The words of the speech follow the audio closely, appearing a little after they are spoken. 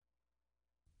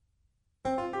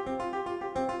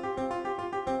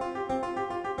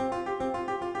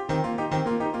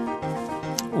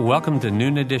Welcome to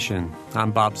Noon Edition.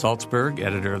 I'm Bob Salzberg,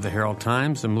 editor of the Herald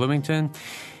Times in Bloomington,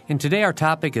 and today our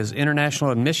topic is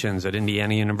international admissions at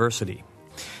Indiana University.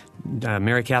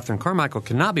 Mary Catherine Carmichael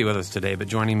cannot be with us today, but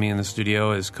joining me in the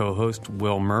studio is co-host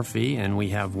Will Murphy, and we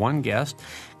have one guest.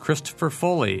 Christopher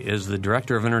Foley is the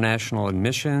Director of International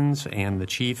Admissions and the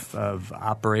Chief of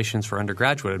Operations for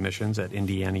Undergraduate Admissions at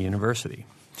Indiana University.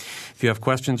 If you have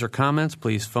questions or comments,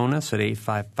 please phone us at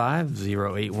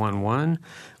 855-0811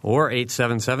 or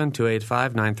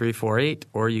 877-285-9348,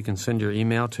 or you can send your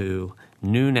email to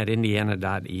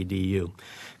noon@indiana.edu.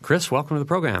 Chris, welcome to the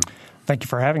program. Thank you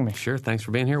for having me. Sure. Thanks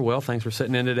for being here. Will, thanks for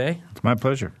sitting in today. It's my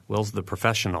pleasure. Will's the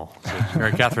professional. So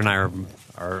Mary Catherine and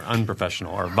I are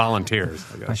unprofessional, or volunteers,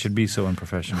 I guess. I should be so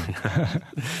unprofessional.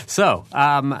 So,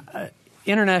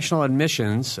 international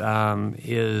admissions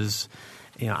is –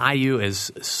 IU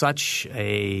is such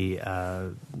a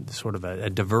sort of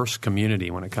a diverse community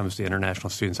when it comes to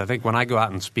international students. I think when I go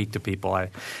out and speak to people,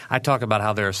 I talk about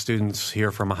how there are students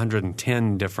here from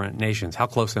 110 different nations. How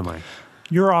close am I?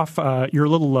 You're off. You're a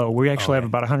little low. We actually have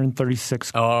about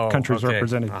 136 countries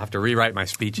represented. I'll have to rewrite my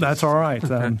speeches. That's all right.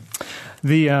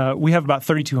 We have about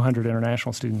 3,200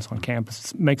 international students on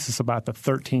campus. It makes us about the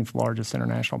 13th largest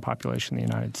international population in the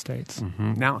United States.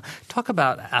 Mm-hmm. Now, talk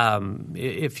about,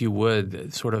 if you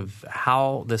would, sort of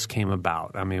how this came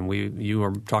about. I mean, you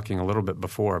were talking a little bit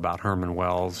before about Herman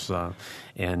Wells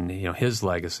and his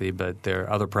legacy, but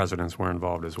other presidents were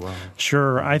involved as well.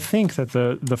 Sure. I think that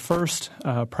the first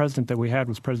president that we had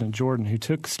was President Jordan, who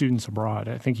took students abroad.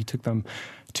 I think he took them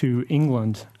to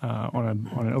England on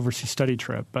an overseas study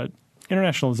trip. But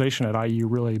internationalization at IU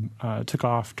really took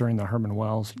off during the Herman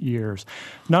Wells years.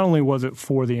 Not only was it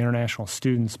for the international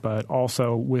students, but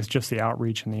also with just the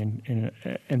outreach and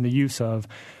the use of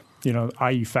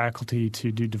IU faculty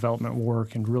to do development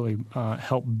work and really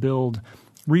help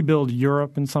rebuild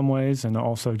Europe in some ways, and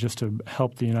also just to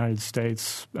help the United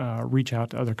States reach out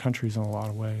to other countries in a lot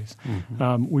of ways.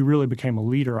 Mm-hmm. We really became a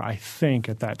leader, I think,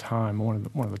 at that time, one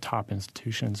of the top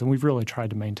institutions, and we've really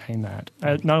tried to maintain that,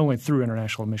 not only through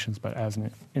international admissions, but as an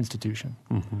institution.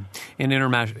 Mm-hmm. And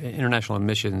international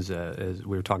admissions, as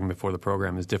we were talking before the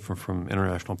program, is different from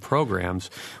international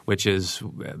programs, which is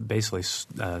basically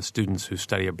students who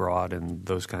study abroad and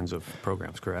those kinds of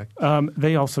programs, correct?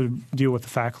 They also deal with the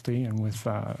faculty and with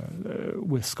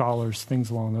scholars, things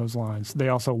along those lines. They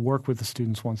also work with the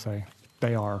students once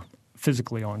they are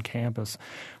physically on campus.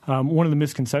 One of the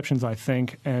misconceptions, I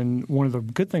think, and one of the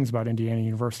good things about Indiana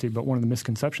University, but one of the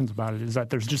misconceptions about it is that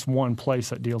there's just one place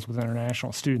that deals with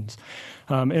international students.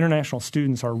 International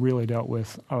students are really dealt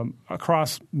with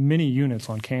across many units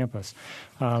on campus.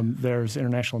 There's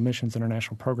international admissions,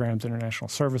 international programs, international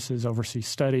services, overseas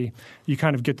study. You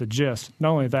kind of get the gist.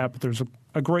 Not only that, but there's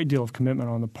a great deal of commitment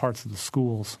on the parts of the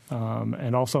schools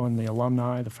and also in the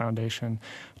alumni, the foundation,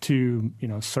 to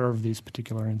serve these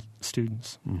particular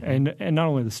students. Mm-hmm. And not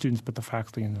only the students, but the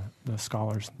faculty and the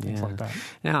scholars and things like that.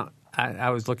 Now,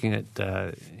 I was looking at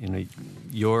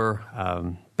your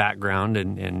background,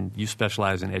 and you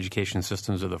specialize in education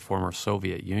systems of the former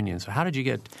Soviet Union. So how did you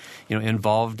get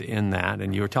involved in that?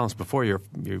 And you were telling us before you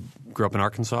grew up in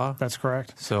Arkansas? That's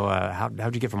correct. So how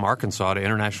did you get from Arkansas to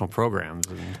international programs?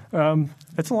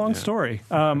 It's a long story.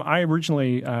 I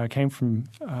originally came from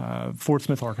Fort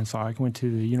Smith, Arkansas. I went to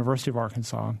the University of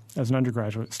Arkansas as an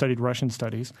undergraduate, studied Russian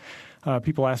studies.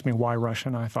 People asked me why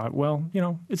Russian. I thought, well,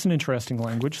 it's an interesting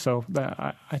language, so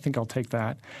I think I'll take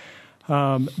that.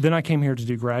 Then I came here to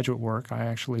do graduate work. I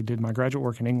actually did my graduate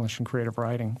work in English and creative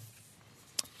writing.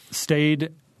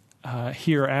 Stayed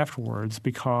here afterwards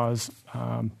because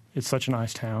it's such a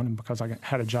nice town and because I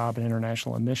had a job in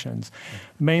international admissions,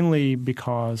 mainly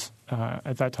because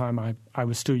at that time I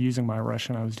was still using my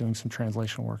Russian. I was doing some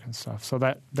translation work and stuff. So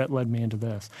that led me into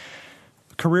this.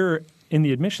 Career in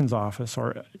the admissions office,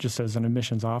 or just as an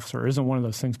admissions officer, isn't one of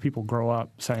those things people grow up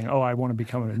saying, oh, I want to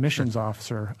become an admissions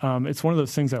officer. It's one of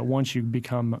those things that once you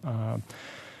become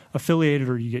affiliated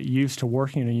or you get used to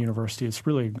working in a university, it's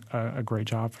really a great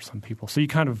job for some people. So you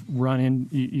kind of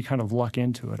you kind of luck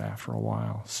into it after a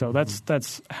while. So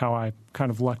that's how I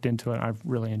kind of lucked into it. I've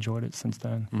really enjoyed it since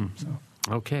then. Mm-hmm. So.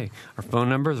 Okay. Our phone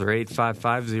numbers are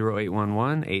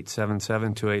 855-0811,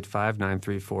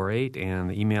 877-285-9348, and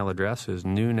the email address is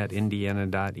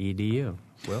noon@indiana.edu.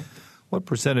 Will? What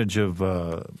percentage of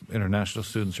international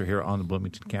students are here on the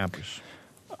Bloomington campus?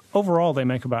 Overall, they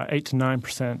make about 8 to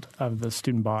 9% of the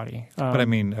student body. But I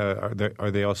mean,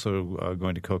 are they also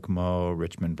going to Kokomo,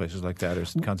 Richmond, places like that, or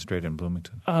is it concentrated in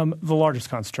Bloomington? The largest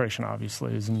concentration,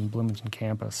 obviously, is in the Bloomington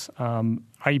campus.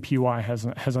 IUPUI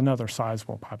has another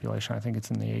sizable population. I think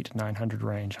it's in the 8 to 900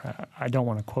 range. I don't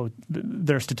want to quote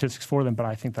their statistics for them, but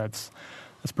I think that's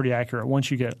That's pretty accurate.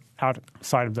 Once you get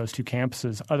outside of those two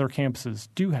campuses, other campuses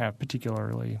do have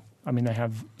they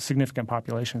have significant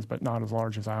populations, but not as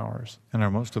large as ours. And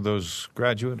are most of those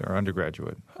graduate or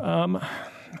undergraduate?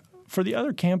 For the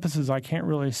other campuses, I can't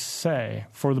really say.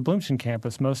 For the Bloomington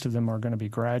campus, most of them are going to be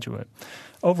graduate.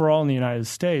 Overall in the United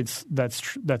States,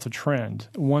 that's a trend.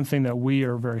 One thing that we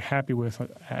are very happy with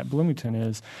at Bloomington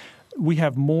is we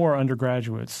have more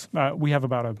undergraduates. We have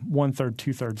about a 1/3,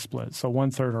 2/3 split. So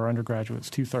 1/3 are undergraduates,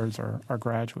 2/3 are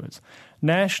graduates.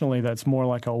 Nationally, that's more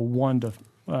like a 1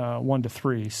 to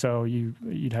 3. So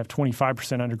you'd have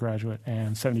 25% undergraduate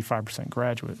and 75%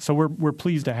 graduate. So we're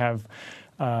pleased to have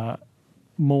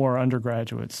more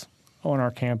undergraduates on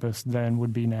our campus than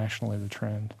would be nationally the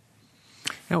trend.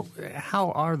 Now,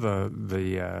 how are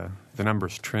the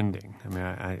numbers trending? I mean,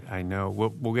 I know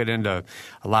we'll get into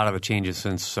a lot of the changes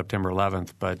since September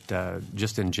 11th, but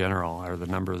just in general, are the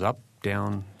numbers up,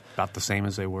 down, about the same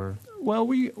as they were? Well,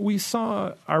 we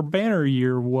saw our banner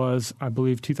year was, I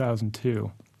believe,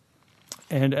 2002.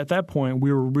 And at that point,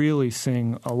 we were really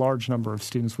seeing a large number of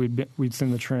students. We'd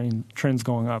seen the trends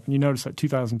going up. And you notice that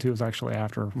 2002 was actually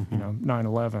after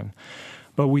 9/11.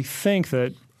 But we think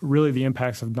that really the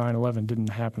impacts of 9/11 didn't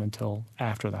happen until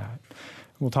after that.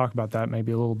 We'll talk about that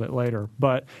maybe a little bit later.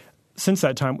 But since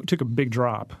that time, we took a big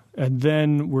drop. And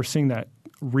then we're seeing that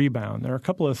rebound. There are a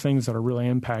couple of things that are really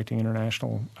impacting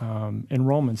international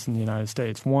enrollments in the United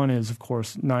States. One is, of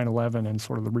course, 9/11 and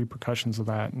sort of the repercussions of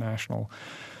that national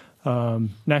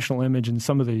image and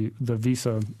some of the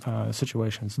visa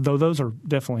situations, though those are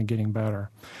definitely getting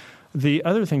better. The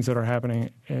other things that are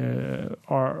happening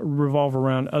revolve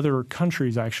around other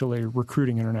countries actually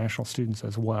recruiting international students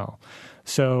as well.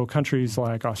 So countries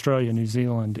like Australia, New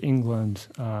Zealand, England,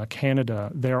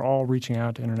 Canada, they're all reaching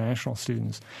out to international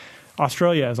students.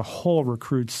 Australia as a whole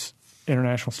recruits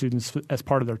international students as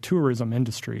part of their tourism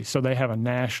industry. So they have a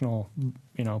national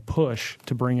push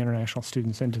to bring international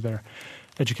students into their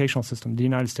educational system. The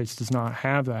United States does not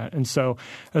have that. And so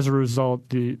as a result,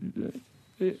 the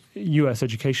U.S.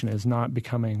 education is not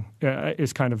becoming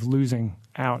is kind of losing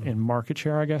out in market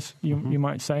share, I guess you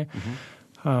might say.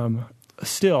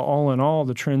 Still, all in all,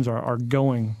 the trends are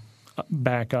going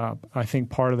back up. I think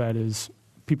part of that is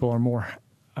people are more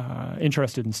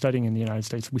interested in studying in the United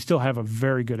States. We still have a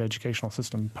very good educational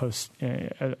system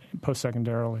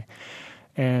post-secondarily.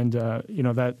 And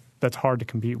that's hard to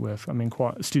compete with. I mean,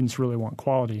 students really want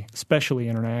quality, especially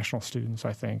international students,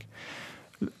 I think.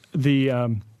 The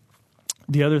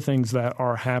other things that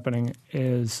are happening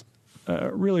is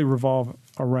really revolve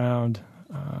around.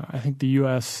 I think the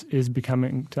U.S. is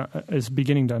beginning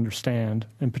to understand,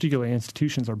 and particularly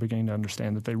institutions are beginning to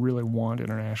understand that they really want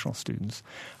international students.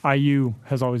 IU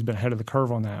has always been ahead of the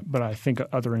curve on that, but I think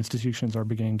other institutions are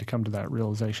beginning to come to that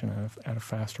realization at a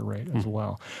faster rate as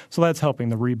well. So that's helping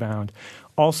the rebound.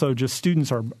 Also, just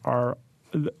students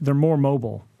they're more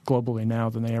mobile globally now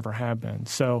than they ever have been.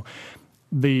 So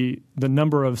the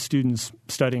number of students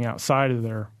studying outside of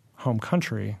their home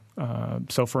country.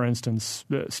 So, for instance,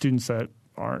 students that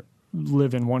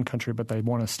live in one country but they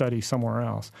want to study somewhere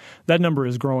else, that number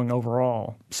is growing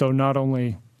overall. So not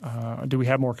only do we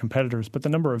have more competitors, but the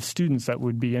number of students that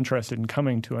would be interested in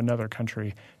coming to another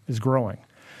country is growing.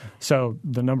 So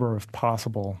the number of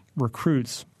possible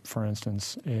recruits, for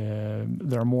instance,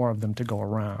 there are more of them to go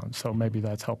around. So maybe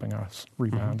that's helping us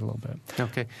rebound a little bit.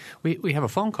 Okay. We have a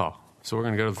phone call. So we're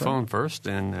going to go to the phone first,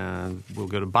 and we'll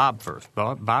go to Bob first.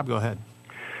 Bob, go ahead.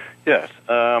 Yes.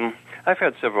 I've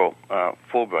had several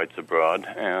Fulbrights abroad,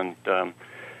 and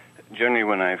generally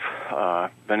when I've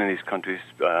been in these countries,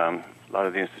 a lot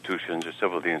of the institutions or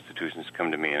several of the institutions come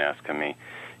to me and ask me,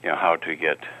 how to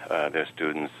get their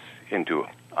students into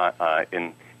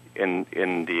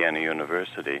Indiana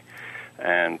University,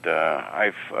 and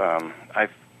I've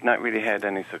not really had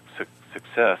any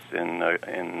success in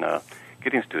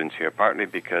getting students here, partly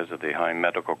because of the high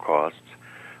medical costs,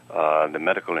 the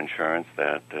medical insurance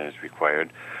that is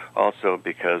required, also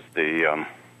because the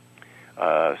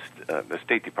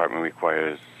State Department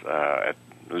requires, at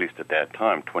least at that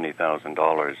time,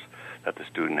 $20,000 that the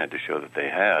student had to show that they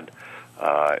had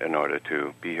in order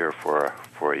to be here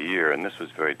for a year, and this was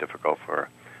very difficult for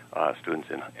students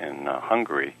in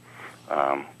Hungary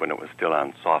when it was still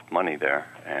on soft money there,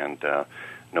 and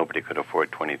nobody could afford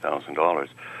 $20,000.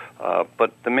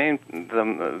 But the main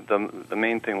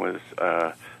thing was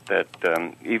that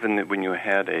even when you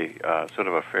had a sort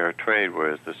of a fair trade,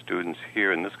 whereas the students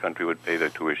here in this country would pay their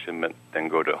tuition, but then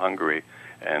go to Hungary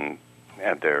and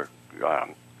have their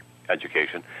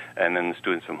education, and then the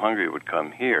students from Hungary would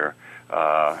come here,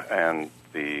 and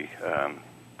the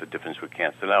difference would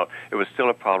cancel out. It was still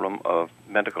a problem of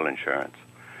medical insurance,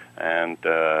 And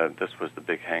this was the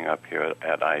big hang-up here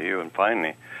at IU. And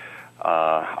finally,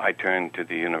 I turned to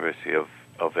the University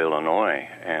of Illinois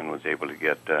and was able to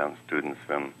get students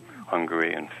from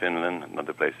Hungary and Finland,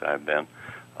 another place I've been,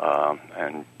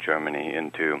 and Germany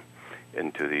into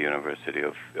the University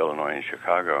of Illinois in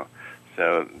Chicago.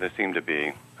 So there seemed to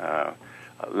be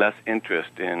less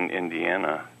interest in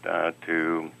Indiana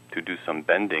to do some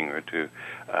bending or to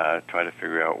try to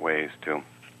figure out ways to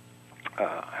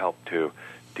help to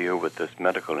deal with this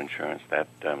medical insurance that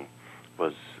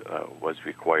was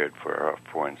required for our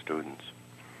foreign students.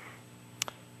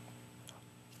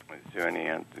 Is there any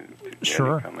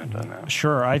comment on that?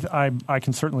 Sure. I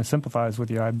can certainly sympathize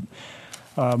with you.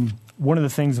 One of the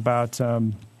things about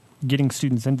getting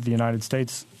students into the United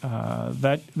States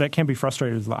that can be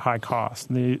frustrating is the high cost.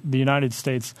 The United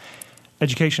States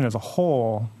education as a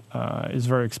whole is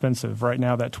very expensive. Right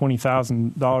now, that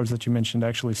 $20,000 that you mentioned,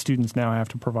 actually students now have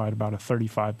to provide about a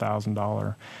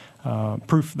 $35,000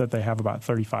 proof that they have about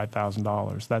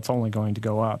 $35,000. That's only going to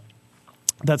go up.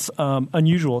 That's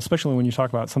unusual, especially when you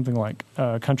talk about something like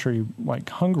a country like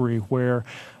Hungary, where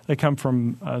they come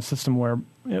from a system where,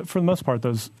 for the most part,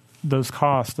 those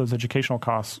costs, those educational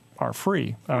costs, are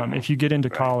free. If you get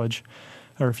into college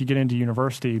or if you get into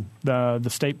university, the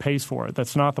state pays for it.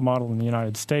 That's not the model in the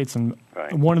United States. And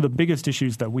one of the biggest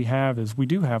issues that we have is we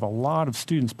do have a lot of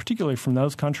students, particularly from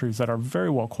those countries that are very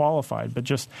well qualified, but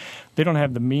just they don't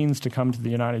have the means to come to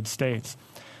the United States.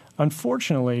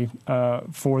 Unfortunately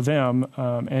for them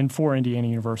and for Indiana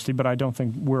University, but I don't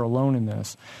think we're alone in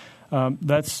this,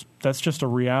 that's just a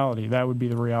reality. That would be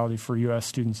the reality for U.S.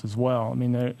 students as well. I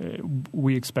mean,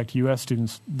 we expect U.S.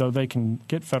 students, though they can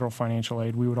get federal financial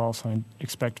aid, we would also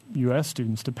expect U.S.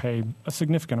 students to pay a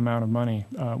significant amount of money,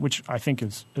 which I think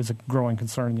is a growing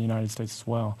concern in the United States as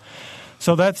well.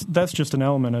 So that's just an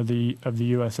element of the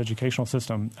U.S. educational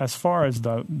system. As far as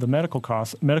the medical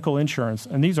costs, medical insurance,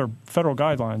 and these are federal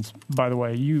guidelines, by the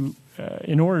way.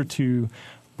 In order to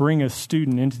bring a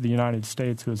student into the United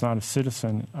States who is not a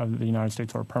citizen of the United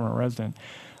States or a permanent resident,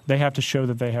 they have to show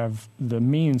that they have the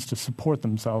means to support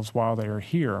themselves while they are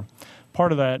here.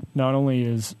 Part of that not only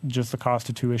is just the cost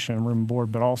of tuition and room and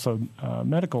board, but also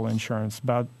medical insurance.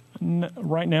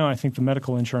 Right now, I think the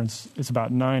medical insurance is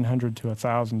about $900 to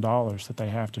 $1,000 that they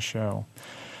have to show.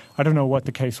 I don't know what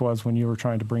the case was when you were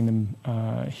trying to bring them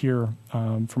here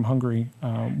from Hungary.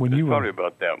 It's probably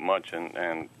about that much,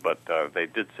 but they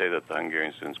did say that the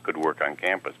Hungarian students could work on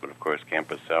campus, but of course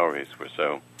campus salaries were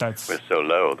so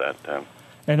low that.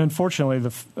 And unfortunately,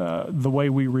 the way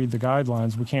we read the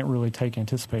guidelines, we can't really take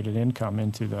anticipated income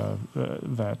into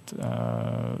that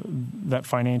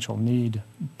financial need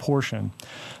portion.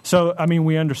 So, I mean,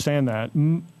 we understand that.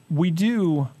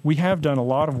 We have done a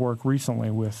lot of work recently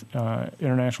with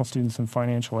international students and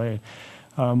financial aid.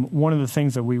 One of the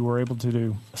things that we were able to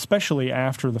do, especially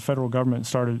after the federal government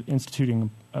started instituting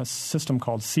a system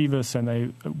called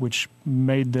SEVIS, which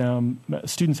made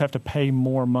students have to pay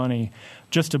more money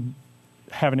just to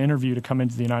have an interview to come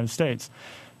into the United States.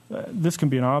 This can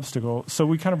be an obstacle. So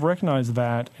we kind of recognize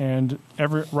that, and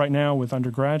right now with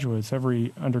undergraduates,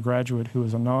 every undergraduate who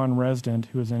is a non-resident,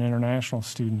 who is an international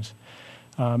student,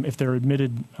 if they're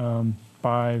admitted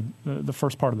by the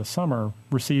first part of the summer,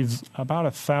 receives about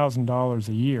 $1,000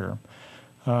 a year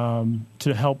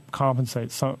to help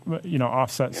compensate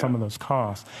offset some of those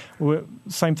costs.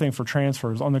 Same thing for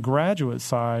transfers. On the graduate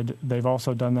side, they've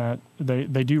also done that.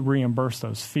 They do reimburse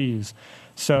those fees.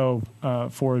 So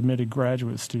for admitted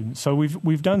graduate students, so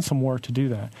we've done some work to do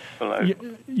that.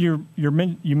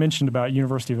 You mentioned about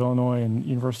University of Illinois and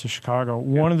University of Chicago.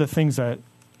 Yeah. One of the things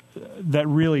that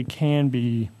really can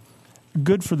be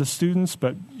good for the students,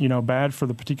 but bad for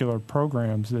the particular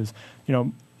programs is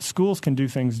schools can do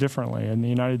things differently. In the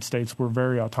United States, we're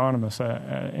very autonomous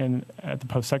at the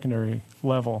post-secondary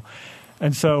level.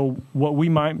 And so what we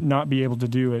might not be able to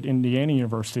do at Indiana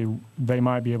University, they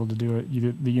might be able to do at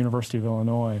the University of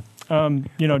Illinois.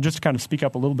 Just to kind of speak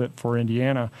up a little bit for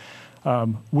Indiana,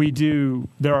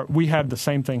 we have the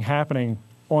same thing happening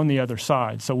on the other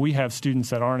side. So we have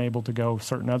students that aren't able to go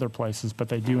certain other places, but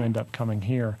they do end up coming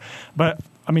here. But,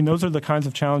 I mean, those are the kinds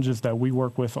of challenges that we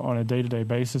work with on a day-to-day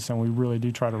basis, and we really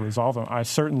do try to resolve them. I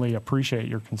certainly appreciate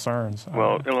your concerns.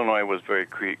 Well, Illinois was very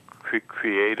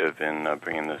creative in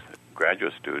bringing this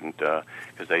graduate student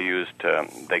because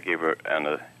they gave her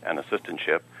an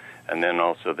assistantship, and then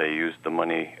also they used the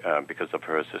money because of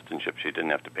her assistantship. She didn't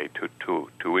have to pay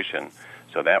tuition.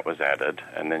 So that was added,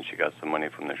 and then she got some money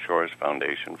from the Shores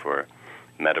Foundation for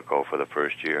medical for the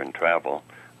first year and travel,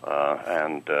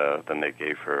 and then they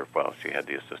gave her, she had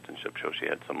the assistantship, so she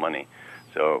had some money.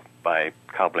 So by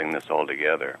cobbling this all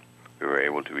together, we were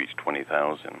able to reach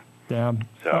 20,000. Yeah.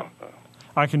 So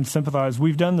I can sympathize.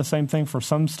 We've done the same thing for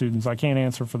some students. I can't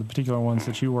answer for the particular ones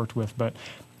that you worked with, but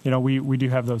we do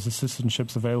have those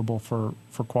assistantships available for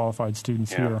qualified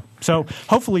students here. So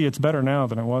hopefully it's better now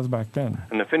than it was back then.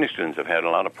 And the Finnish students have had a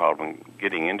lot of problem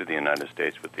getting into the United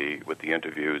States with the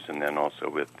interviews, and then also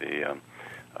with the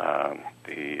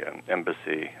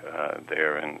embassy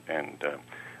there and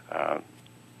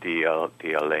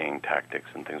delaying tactics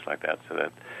and things like that. So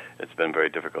that it's been very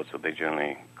difficult. So they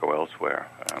generally go elsewhere.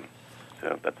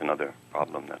 So that's another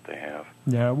problem that they have.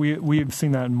 Yeah, we've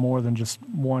seen that in more than just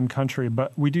one country,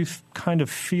 but we do kind of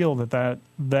feel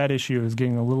that issue is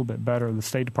getting a little bit better. The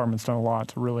State Department's done a lot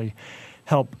to really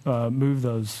help move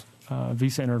those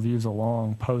visa interviews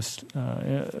along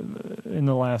in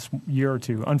the last year or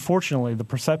two. Unfortunately, the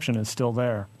perception is still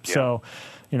there. Yeah. So,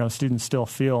 students still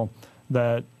feel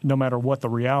that no matter what the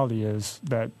reality is,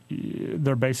 that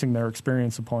they're basing their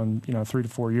experience upon 3 to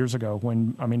 4 years ago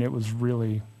when, it was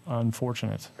really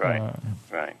unfortunate. Right,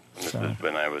 right. And this is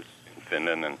when I was in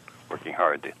Finland and working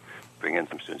hard to bring in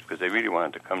some students because they really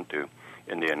wanted to come to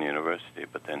Indiana University,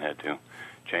 but then had to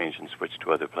change and switch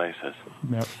to other places.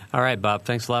 Yep. All right, Bob,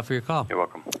 thanks a lot for your call. You're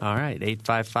welcome. All right,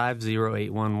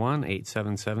 855-0811,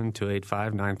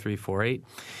 877-285-9348,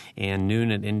 and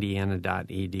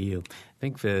noon@indiana.edu. I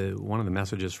think one of the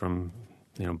messages from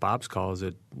Bob's call is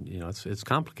that it's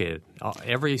complicated.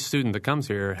 Every student that comes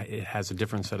here has a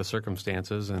different set of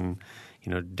circumstances and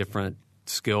different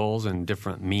skills and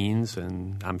different means,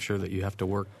 and I'm sure that you have to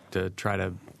work to try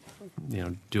to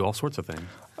do all sorts of things.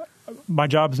 My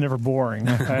job is never boring,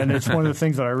 and it's one of the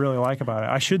things that I really like about it.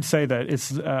 I should say that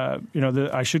it's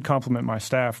I should compliment my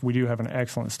staff. We do have an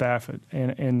excellent staff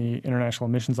in the International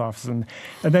Admissions Office, and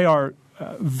they are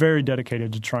very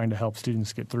dedicated to trying to help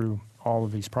students get through all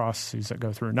of these processes that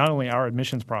go through. Not only our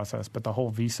admissions process, but the whole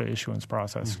visa issuance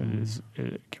process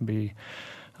it can be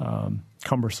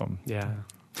cumbersome. Yeah.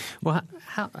 Well,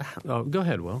 go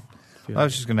ahead, Will. I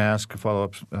was just going to ask a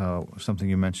follow-up something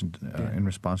you mentioned in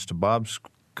response to Bob's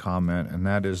comment, and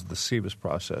that is the SEVIS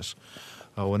process.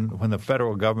 When the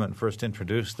federal government first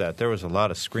introduced that, there was a lot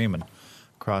of screaming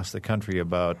across the country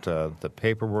about the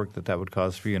paperwork that would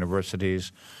cause for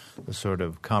universities, the sort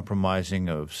of compromising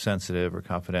of sensitive or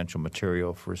confidential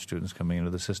material for students coming into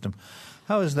the system.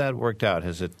 How has that worked out?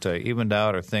 Has it evened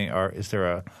out, or is there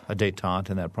a détente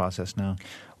in that process now?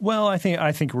 Well, I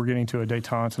think we're getting to a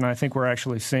détente, and I think we're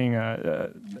actually seeing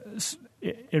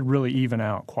it really even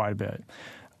out quite a bit.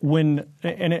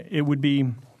 It would be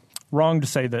wrong to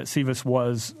say that SEVIS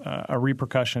was a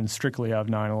repercussion strictly of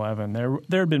 9/11.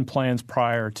 There had been plans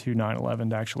prior to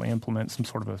 9/11 to actually implement some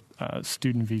sort of a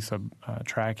student visa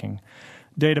tracking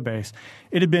database.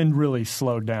 It had been really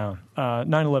slowed down.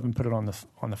 9/11 put it on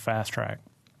the fast track,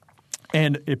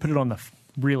 and it put it on the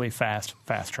really fast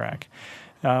track.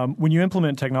 When you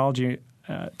implement technology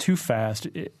too fast,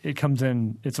 it comes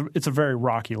in. It's a very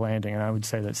rocky landing, and I would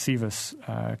say that SEVIS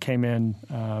came in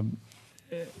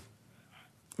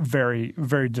in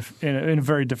a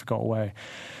very difficult way.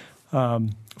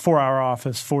 For our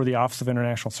office, for the Office of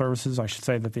International Services, I should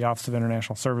say that the Office of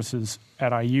International Services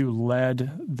at IU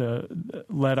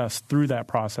led us through that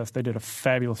process. They did a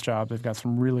fabulous job. They've got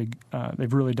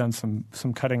they've really done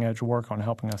some cutting edge work on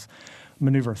helping us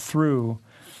maneuver through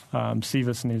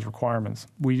SEVIS and these requirements.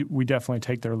 We definitely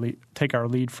take our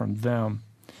lead from them,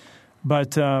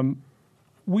 but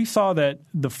we saw that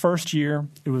the first year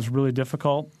it was really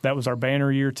difficult. That was our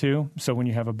banner year too. So when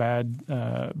you have a bad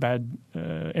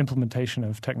implementation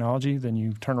of technology, then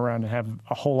you turn around and have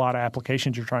a whole lot of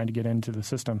applications you're trying to get into the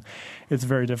system. It's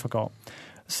very difficult.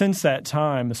 Since that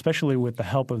time, especially with the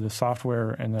help of the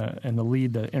software and the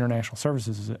lead that International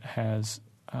Services has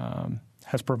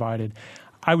provided,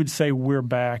 I would say we're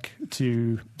back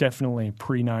to definitely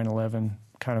pre-9/11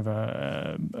 kind of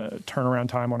a turnaround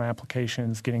time on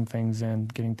applications, getting things in,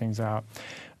 getting things out.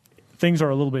 Things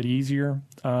are a little bit easier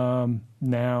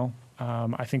now.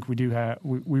 I think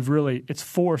we've really – it's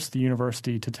forced the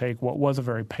university to take what was a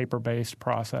very paper-based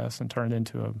process and turn it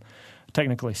into a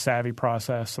technically savvy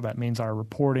process. So that means our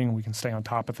reporting, we can stay on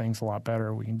top of things a lot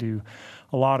better. We can do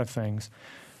a lot of things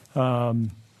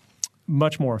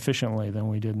much more efficiently than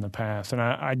we did in the past. And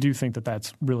I do think that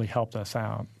that's really helped us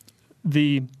out.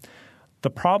 The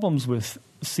problems with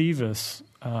SEVIS,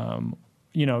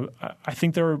 I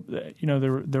think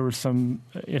there was some.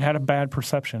 It had a bad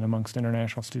perception amongst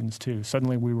international students too.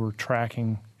 Suddenly, we were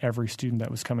tracking every student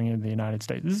that was coming into the United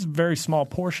States. This is a very small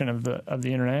portion of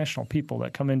the international people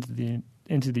that come into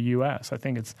the U.S. I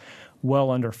think it's well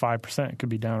under 5%. It could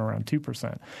be down around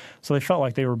 2%. So they felt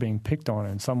like they were being picked on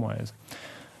in some ways.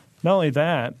 Not only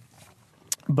that,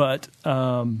 but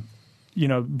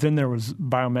then there was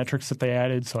biometrics that they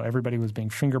added, so everybody was being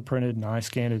fingerprinted and eye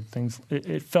scanned. Things.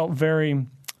 It felt very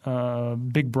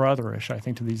Big Brother-ish, I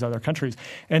think, to these other countries.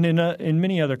 And in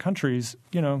many other countries,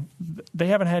 they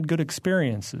haven't had good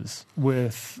experiences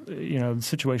with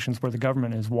situations where the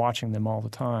government is watching them all the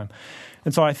time.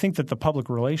 And so I think that the public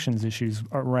relations issues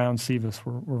around SEVIS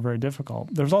were very difficult.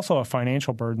 There's also a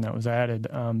financial burden that was added.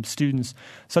 Students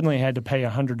suddenly had to pay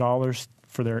 $100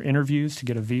 for their interviews to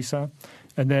get a visa,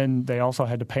 and then they also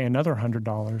had to pay another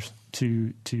 $100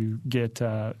 to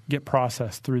get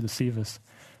processed through the SEVIS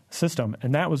system,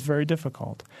 and that was very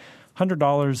difficult.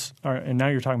 $100, and now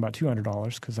you're talking about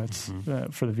 $200 because that's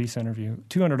for the visa interview.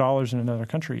 $200 in another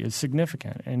country is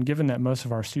significant, and given that most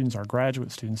of our students are graduate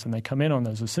students and they come in on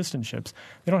those assistantships,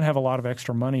 they don't have a lot of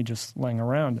extra money just laying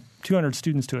around. 200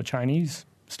 students to a Chinese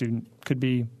student could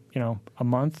be a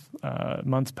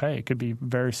month's pay could be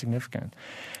very significant.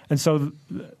 And so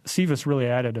SEVIS really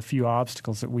added a few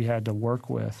obstacles that we had to work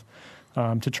with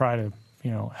to try to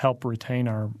help retain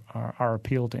our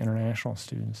appeal to international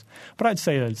students. But I'd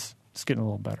say that it's getting a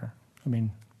little better. I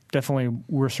mean, definitely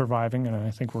we're surviving, and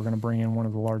I think we're going to bring in one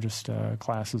of the largest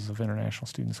classes of international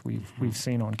students we've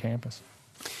seen on campus.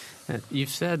 You've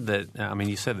said that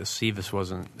you said that SEVIS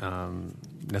wasn't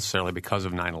necessarily because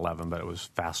of 9/11, but it was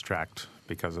fast-tracked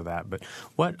because of that. But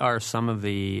what are some of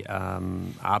the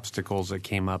obstacles that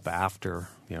came up after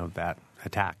that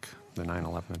attack, the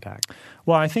 9/11 attack?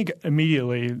 Well, I think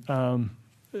immediately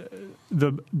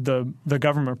the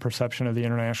government perception of the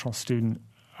international student,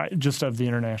 just of the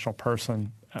international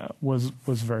person, was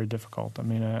very difficult. I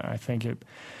mean, I think it.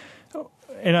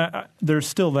 And there's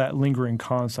still that lingering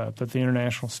concept that the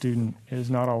international student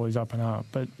is not always up and up.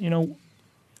 But,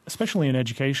 especially in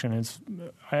education,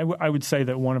 I would say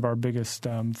that one of our biggest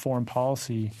foreign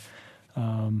policy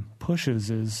pushes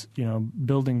is,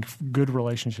 building good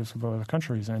relationships with other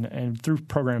countries. And through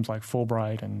programs like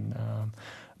Fulbright and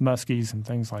Muskies and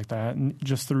things like that, and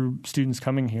just through students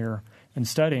coming here and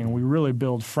studying, we really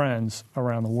build friends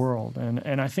around the world.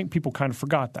 And I think people kind of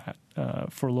forgot that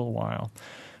for a little while.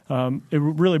 It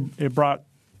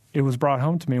was brought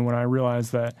home to me when I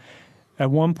realized that at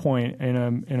one point in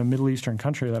a Middle Eastern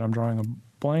country that I'm drawing a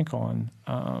blank on,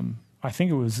 I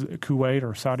think it was Kuwait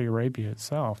or Saudi Arabia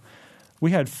itself,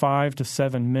 we had 5 to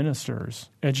 7 ministers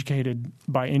educated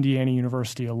by Indiana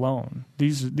University alone.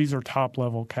 These are top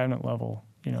level, cabinet level,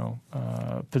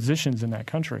 positions in that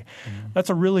country. Mm-hmm. That's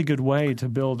a really good way to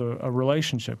build a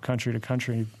relationship country to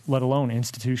country, let alone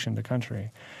institution to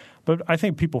country. But I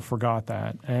think people forgot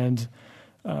that, and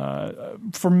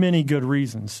for many good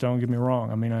reasons. Don't get me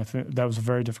wrong. I mean, I think that was a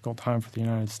very difficult time for the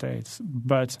United States.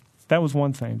 But that was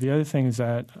one thing. The other thing is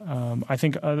that I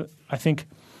think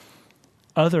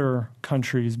other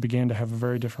countries began to have a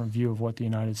very different view of what the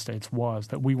United States was,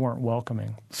 that we weren't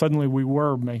welcoming. Suddenly we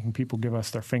were making people give us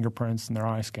their fingerprints and their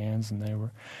eye scans, and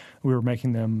we were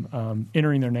making them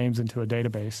entering their names into a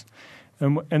database.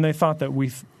 And they thought that we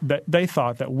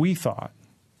thought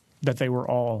that they were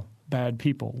all bad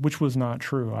people, which was not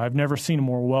true. I've never seen a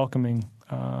more welcoming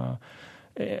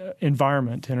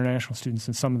environment to international students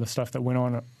than some of the stuff that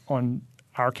went on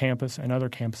our campus and other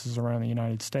campuses around the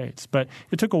United States. But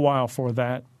it took a while for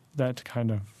that to kind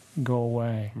of go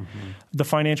away. Mm-hmm. The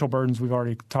financial burdens we've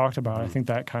already talked about, mm-hmm. I think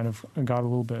that kind of got a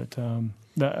little bit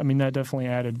that definitely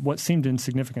added what seemed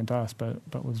insignificant to us, but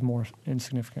was more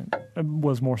significant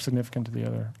to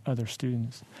the other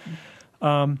students.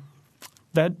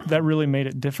 That really made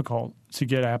it difficult to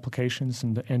get applications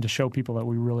and to show people that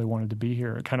we really wanted to be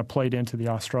here. It kind of played into the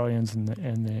Australians and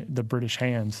the British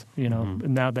hands. Mm-hmm.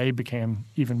 And now they became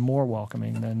even more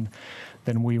welcoming than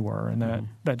we were, and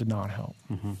that did not help.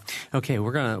 Mm-hmm. Okay,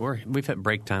 we've hit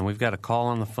break time. We've got a call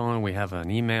on the phone. We have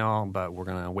an email, but we're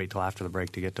going to wait till after the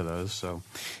break to get to those. So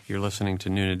you're listening to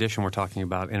Noon Edition. We're talking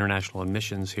about international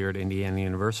admissions here at Indiana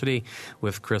University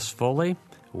with Chris Foley.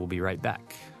 We'll be right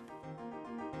back.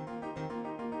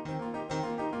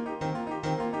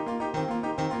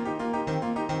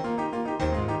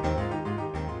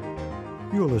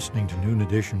 You're listening to Noon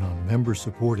Edition on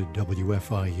member-supported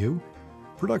WFIU.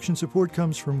 Production support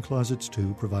comes from Closets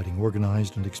 2, providing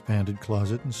organized and expanded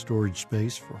closet and storage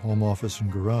space for home office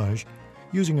and garage,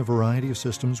 using a variety of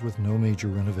systems with no major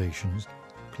renovations.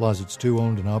 Closets 2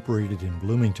 owned and operated in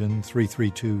Bloomington,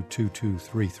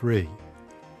 332-2233.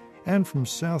 And from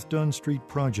South Dunn Street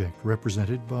Project,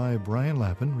 represented by Brian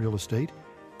Lappin, Real Estate,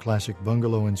 classic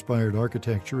bungalow-inspired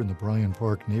architecture in the Bryan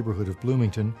Park neighborhood of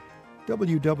Bloomington,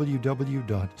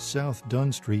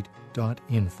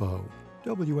 www.southdunstreet.info.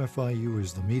 WFIU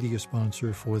is the media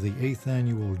sponsor for the 8th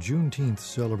annual Juneteenth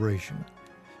celebration.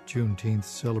 Juneteenth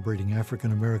celebrating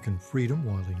African American freedom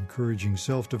while encouraging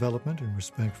self-development and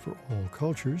respect for all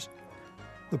cultures.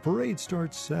 The parade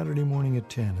starts Saturday morning at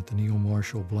 10 at the Neil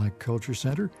Marshall Black Culture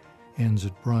Center, ends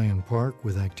at Bryan Park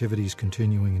with activities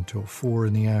continuing until 4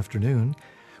 in the afternoon,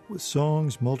 with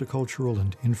songs, multicultural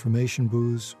and information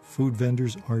booths, food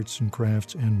vendors, arts and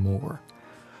crafts, and more.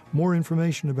 More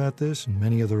information about this and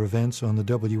many other events on the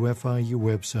WFIU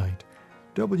website,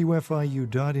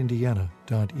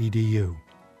 wfiu.indiana.edu.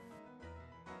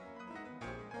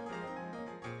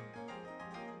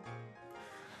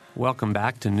 Welcome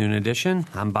back to Noon Edition.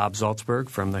 I'm Bob Zaltsberg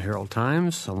from the Herald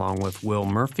Times, along with Will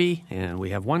Murphy, and we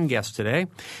have one guest today.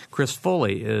 Chris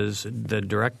Foley is the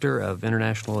Director of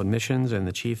International Admissions and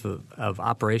the Chief of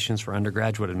Operations for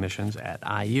Undergraduate Admissions at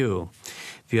IU.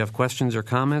 If you have questions or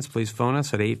comments, please phone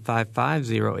us at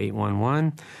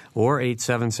 855-0811 or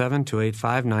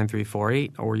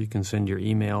 877-285-9348, or you can send your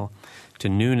email to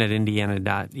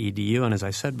noon@indiana.edu. And as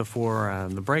I said before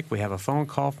the break, we have a phone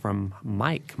call from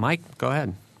Mike. Mike, go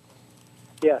ahead.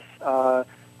 Yes, I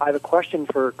have a question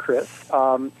for Chris.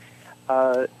 Up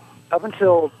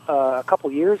until a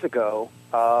couple years ago,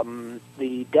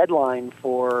 the deadline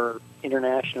for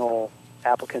international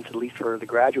applicants, at least for the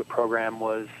graduate program,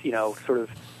 was, sort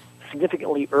of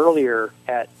significantly earlier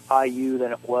at IU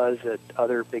than it was at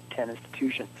other Big Ten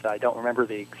institutions. I don't remember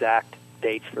the exact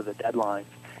dates for the deadlines,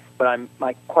 but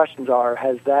my questions are: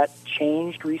 has that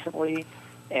changed recently?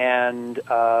 And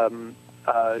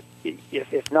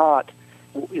if not,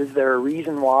 is there a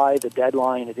reason why the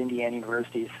deadline at Indiana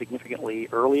University is significantly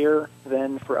earlier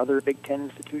than for other Big Ten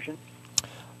institutions?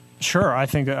 Sure, I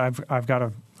think I've got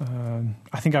a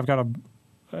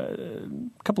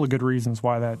couple of good reasons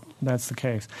why that's the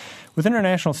case. With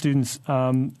international students,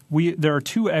 there are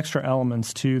two extra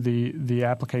elements to the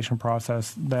application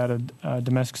process that a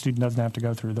domestic student doesn't have to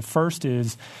go through. The first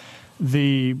is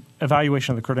the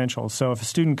evaluation of the credentials. So if a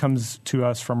student comes to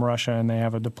us from Russia and they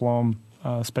have a diploma,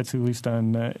 Spezialista,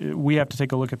 and we have to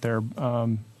take a look at their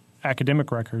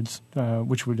academic records,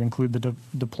 which would include the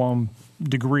diploma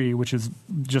degree, which is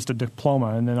just a diploma,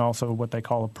 and then also what they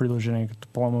call a prelogic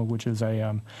diploma, which is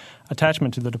a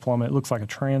attachment to the diploma. It looks like a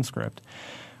transcript.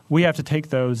 We have to take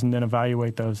those and then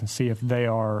evaluate those and see if they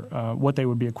are what they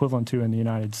would be equivalent to in the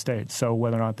United States. So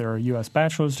whether or not they're a U.S.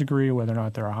 bachelor's degree, whether or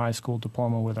not they're a high school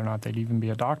diploma, whether or not they'd even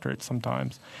be a doctorate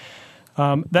sometimes.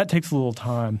 That takes a little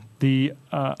time. The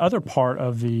other part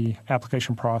of the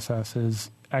application process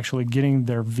is actually getting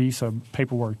their visa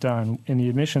paperwork done. In the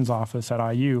admissions office at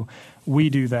IU, we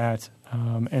do that,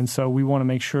 and so we want to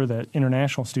make sure that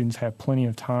international students have plenty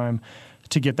of time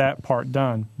to get that part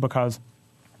done, because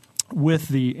with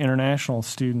the international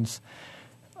students,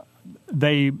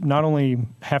 they not only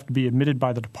have to be admitted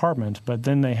by the department, but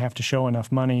then they have to show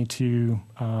enough money to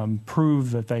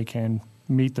prove that they can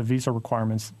meet the visa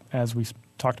requirements, as we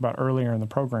talked about earlier in the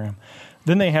program.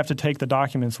 Then they have to take the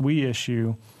documents we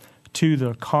issue to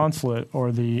the consulate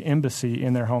or the embassy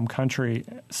in their home country,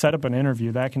 set up an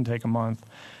interview. That can take a month.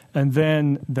 And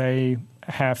then they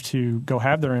have to go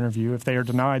have their interview. If they are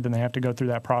denied, then they have to go through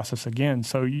that process again.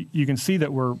 So you can see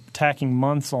that we're tacking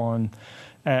months on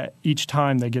each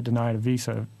time they get denied a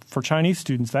visa. For Chinese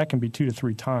students, that can be 2 to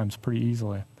 3 times pretty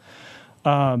easily.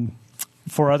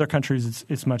 For other countries,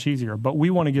 it's much easier. But we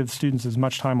want to give students as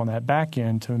much time on that back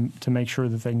end to make sure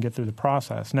that they can get through the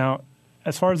process. Now,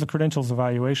 as far as the credentials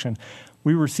evaluation,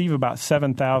 we receive about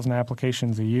 7,000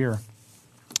 applications a year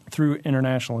through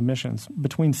international admissions,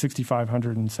 between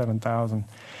 6,500 and 7,000.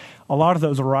 A lot of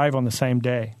those arrive on the same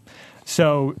day.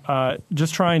 So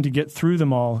just trying to get through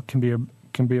them all can be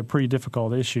a pretty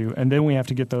difficult issue, and then we have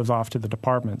to get those off to the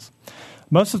departments.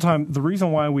 Most of the time, the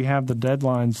reason why we have the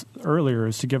deadlines earlier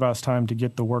is to give us time to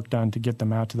get the work done, to get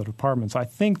them out to the departments. I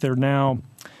think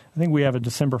we have a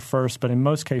December 1st, but in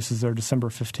most cases they're December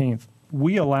 15th.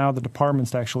 We allow the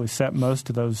departments to actually set most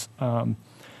of those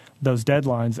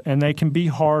deadlines, and they can be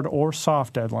hard or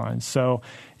soft deadlines. So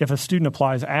if a student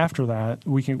applies after that,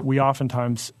 we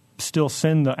oftentimes still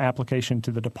send the application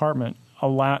to the department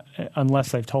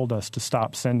unless they've told us to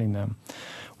stop sending them.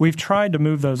 We've tried to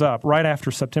move those up. Right after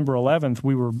September 11th,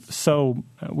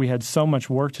 we had so much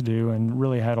work to do and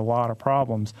really had a lot of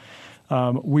problems.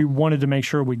 We wanted to make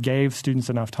sure we gave students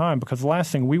enough time, because the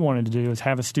last thing we wanted to do is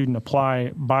have a student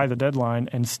apply by the deadline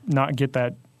and not get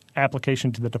that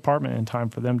application to the department in time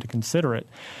for them to consider it.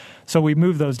 So we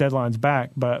moved those deadlines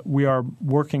back, but we are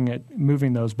working at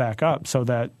moving those back up so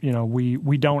that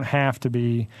we don't have to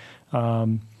be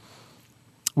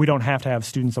we don't have to have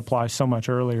students apply so much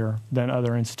earlier than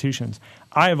other institutions.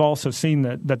 I have also seen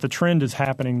that the trend is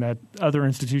happening, that other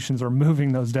institutions are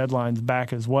moving those deadlines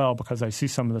back as well, because I see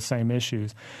some of the same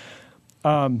issues.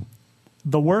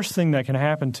 The worst thing that can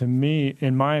happen to me,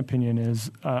 in my opinion,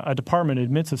 is a department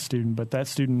admits a student, but that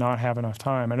student not have enough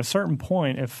time. At a certain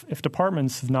point, if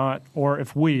departments not, or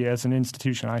if we as an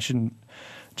institution, I shouldn't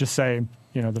just say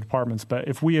the departments, but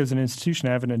if we as an institution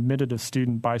haven't admitted a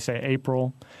student by, say,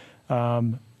 April,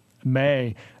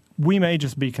 May, we may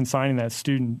just be consigning that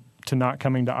student to not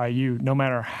coming to IU, no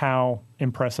matter how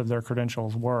impressive their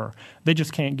credentials were. They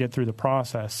just can't get through the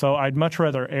process. So I'd much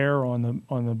rather err on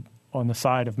the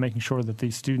side of making sure that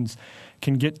these students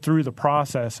can get through the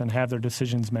process and have their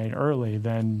decisions made early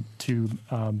than to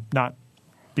not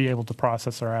be able to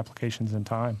process their applications in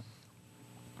time.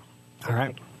 All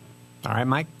right,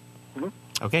 Mike? Mm-hmm.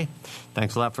 Okay.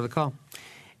 Thanks a lot for the call.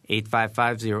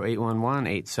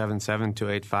 855-0811,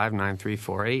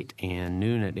 877-285-9348, and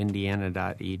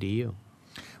noon@indiana.edu.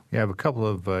 We have a couple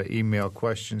of email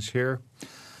questions here.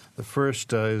 The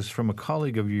first is from a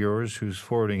colleague of yours who's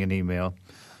forwarding an email.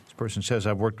 This person says,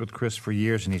 I've worked with Chris for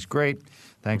years and he's great.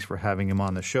 Thanks for having him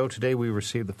on the show. Today we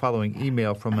received the following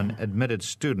email from an admitted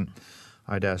student.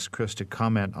 I'd ask Chris to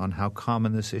comment on how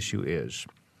common this issue is.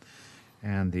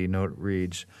 And the note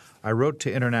reads, I wrote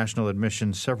to international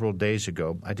admissions several days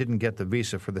ago. I didn't get the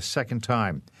visa for the second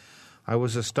time. I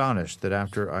was astonished that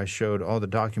after I showed all the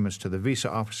documents to the visa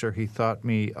officer, he thought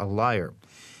me a liar.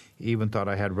 He even thought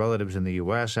I had relatives in the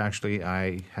U.S. Actually,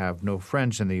 I have no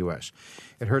friends in the U.S.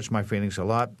 It hurts my feelings a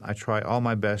lot. I try all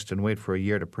my best and wait for a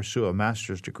year to pursue a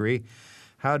master's degree.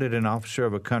 How did an officer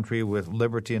of a country with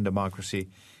liberty and democracy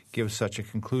give such a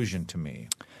conclusion to me?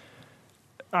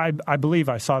 I believe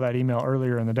I saw that email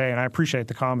earlier in the day, and I appreciate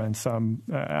the comments.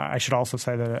 I should also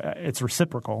say that it's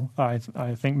reciprocal. I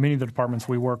think many of the departments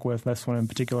we work with, this one in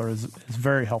particular, is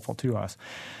very helpful to us,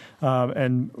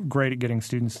 and great at getting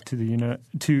students to the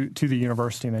the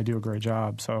university, and they do a great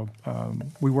job. So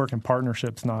we work in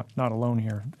partnerships, not alone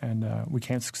here, and we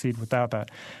can't succeed without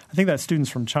that. I think that students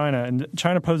from China, and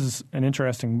China poses an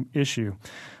interesting issue.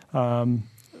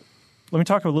 Let me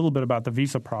talk a little bit about the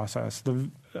visa process.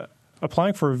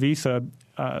 Applying for a visa,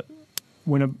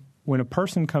 when a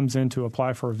person comes in to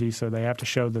apply for a visa, they have to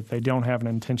show that they don't have an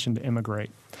intention to immigrate.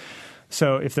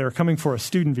 So if they're coming for a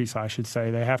student visa, I should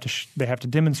say, they have to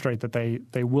demonstrate that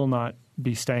they will not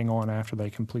be staying on after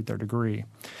they complete their degree.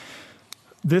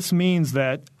 This means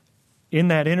that in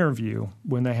that interview,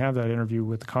 when they have that interview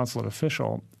with the consulate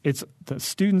official, it's the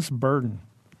student's burden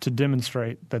to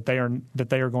demonstrate that they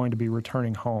are going to be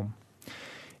returning home.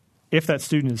 If that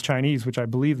student is Chinese, which I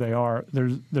believe they are,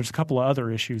 there's a couple of other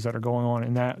issues that are going on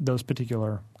in those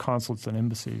particular consulates and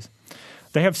embassies.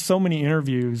 They have so many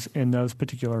interviews in those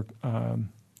particular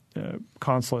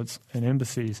consulates and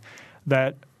embassies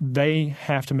that they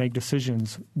have to make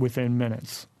decisions within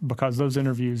minutes because those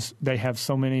interviews, they have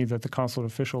so many that the consulate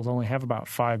officials only have about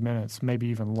 5 minutes, maybe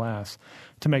even less,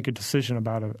 to make a decision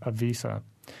about a visa.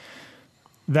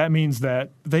 That means that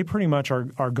they pretty much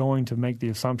are going to make the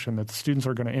assumption that the students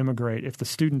are going to immigrate. If the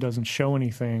student doesn't show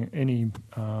anything,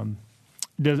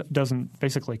 doesn't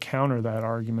basically counter that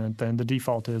argument, then the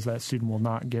default is that student will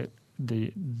not get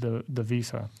the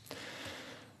visa.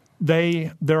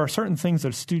 There are certain things that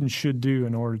a student should do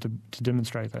in order to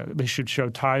demonstrate that. They should show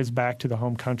ties back to the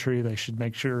home country. They should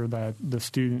make sure that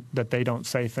that they don't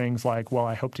say things like, well,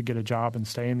 I hope to get a job and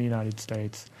stay in the United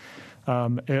States.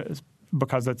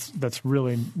 Because that's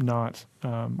really not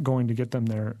going to get them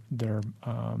their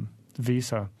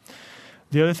visa.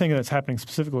 The other thing that's happening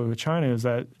specifically with China is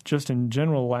that just in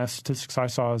general, the last statistics I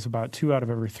saw is about 2 out of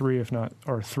every 3,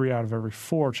 or 3 out of every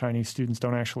 4 Chinese students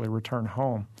don't actually return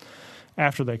home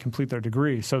after they complete their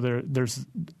degree. So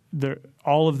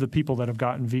all of the people that have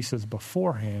gotten visas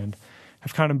beforehand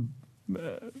have kind of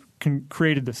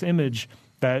created this image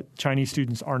that Chinese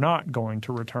students are not going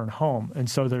to return home. And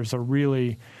so they have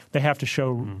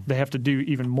to do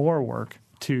even more work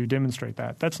to demonstrate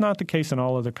that. That's not the case in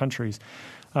all other countries.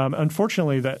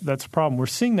 Unfortunately, that's a problem. We're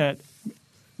seeing that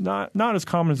not as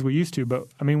common as we used to, but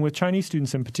I mean with Chinese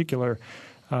students in particular,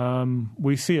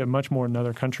 we see it much more in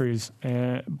other countries.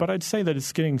 But I'd say that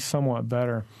it's getting somewhat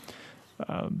better.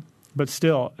 But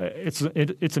still, it's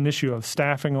an issue of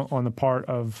staffing on the part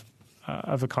of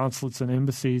the consulates and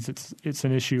embassies. It's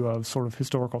an issue of sort of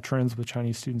historical trends with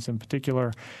Chinese students in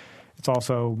particular. It's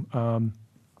also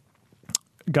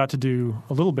got to do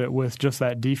a little bit with just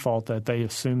that default that they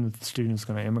assume that the student is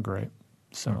going to immigrate.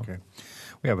 So. Okay.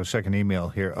 We have a second email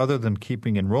here. Other than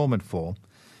keeping enrollment full,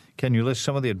 can you list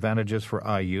some of the advantages for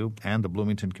IU and the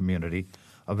Bloomington community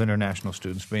of international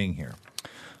students being here?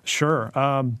 Sure.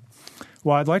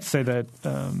 Well, I'd like to say that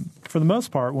for the most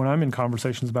part, when I'm in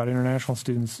conversations about international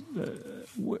students,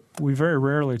 we very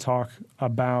rarely talk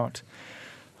about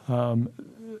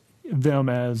them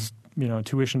as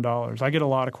tuition dollars. I get a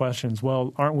lot of questions.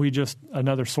 Well, aren't we just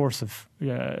another source of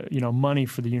money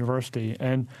for the university?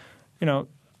 And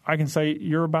I can say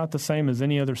you're about the same as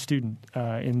any other student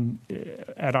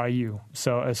at IU.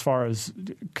 So as far as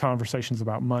conversations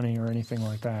about money or anything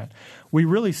like that, we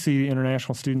really see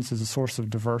international students as a source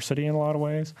of diversity in a lot of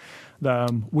ways.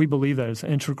 We believe that it's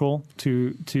integral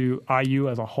to IU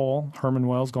as a whole. Herman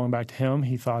Wells, going back to him,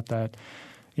 he thought that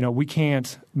we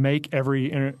can't make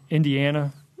every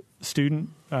Indiana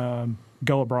student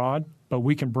go abroad, but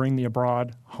we can bring the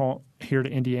abroad home here to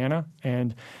Indiana.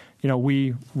 And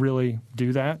we really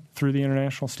do that through the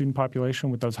international student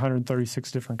population with those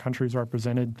 136 different countries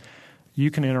represented. You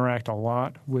can interact a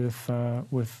lot with a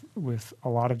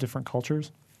lot of different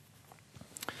cultures.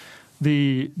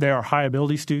 They are high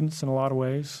ability students in a lot of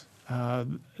ways.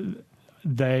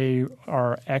 They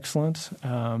are excellent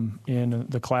in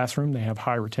the classroom. They have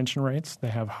high retention rates. They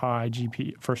have high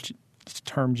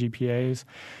first-term GPAs.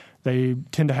 They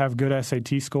tend to have good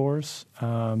SAT scores.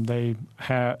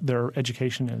 Their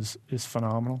education is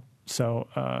phenomenal. So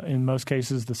in most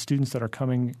cases, the students that are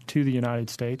coming to the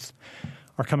United States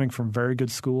are coming from very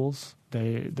good schools.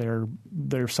 They're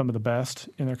some of the best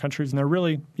in their countries, and they're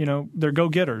really they're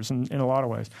go-getters in a lot of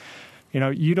ways.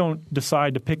 You don't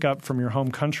decide to pick up from your home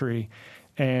country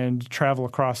and travel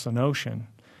across an ocean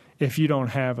if you don't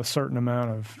have a certain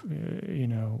amount of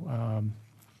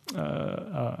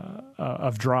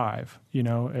drive,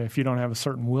 if you don't have a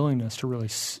certain willingness to really,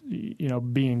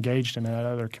 be engaged in that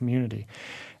other community.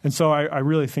 And so I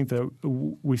really think that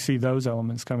we see those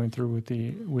elements coming through with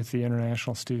the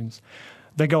international students.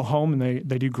 They go home and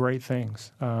they do great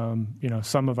things.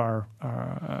 Some of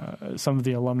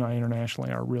the alumni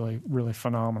internationally are really, really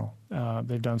phenomenal.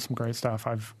 They've done some great stuff.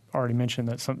 I've already mentioned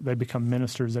that they become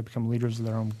ministers, they become leaders of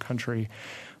their own country.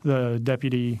 The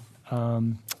deputy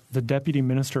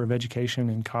minister of education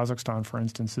in Kazakhstan, for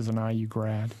instance, is an IU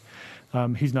grad.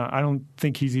 He's not. I don't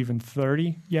think he's even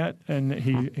 30 yet, and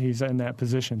he's in that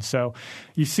position. So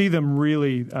you see them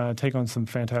really take on some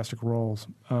fantastic roles.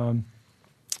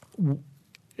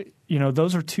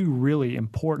 Those are two really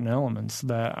important elements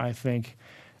that I think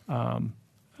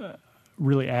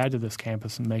really add to this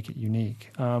campus and make it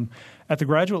unique. At the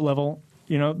graduate level,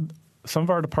 some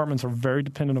of our departments are very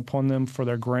dependent upon them for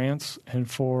their grants and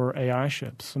for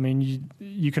AI-ships. I mean,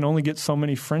 you can only get so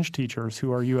many French teachers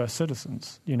who are U.S.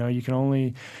 citizens. You can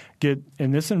only get –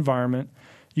 in this environment,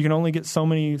 you can only get so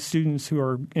many students who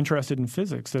are interested in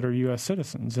physics that are U.S.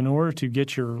 citizens. In order to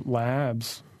get your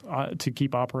labs to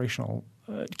keep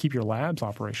your labs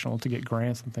operational, to get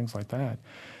grants and things like that,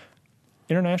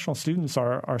 international students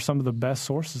are some of the best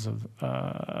sources of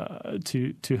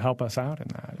to help us out in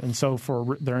that, and so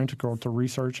they're integral to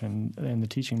research and the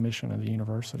teaching mission of the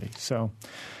university. So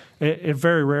it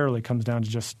very rarely comes down to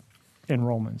just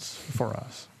enrollments for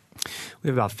us. We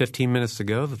have about 15 minutes to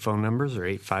go. The phone numbers are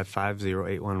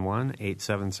 855-0811,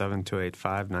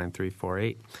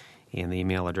 877-285-9348, and the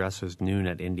email address is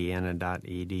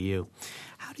noon@indiana.edu.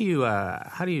 How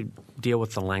do you deal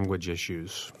with the language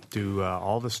issues? Do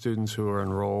all the students who are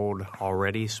enrolled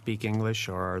already speak English,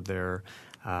 or are there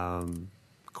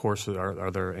courses? Are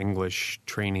there English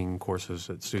training courses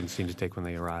that students need to take when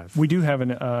they arrive? We do have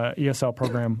an ESL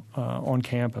program on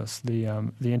campus.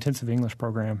 The intensive English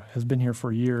program has been here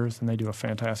for years, and they do a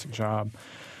fantastic job.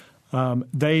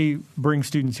 They bring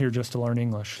students here just to learn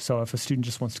English. So if a student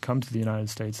just wants to come to the United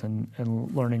States and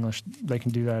learn English, they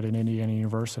can do that at Indiana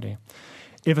University.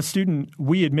 If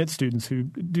we admit students who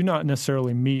do not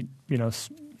necessarily meet,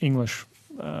 English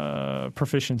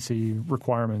proficiency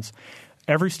requirements.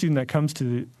 Every student that comes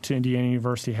to Indiana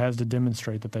University has to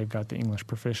demonstrate that they've got the English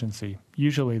proficiency.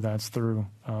 Usually that's through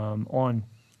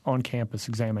on-campus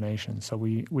examinations. So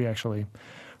we actually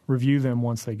review them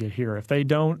once they get here. If they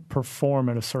don't perform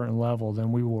at a certain level,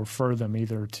 then we will refer them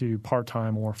either to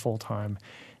part-time or full-time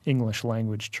English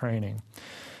language training.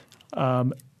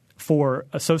 For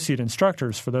associate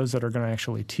instructors, for those that are going to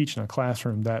actually teach in a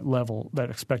classroom, that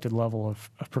expected level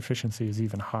of proficiency is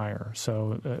even higher.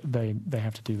 So they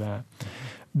have to do that.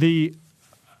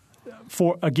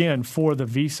 For the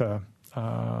visa,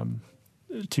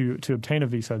 to obtain a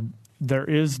visa, there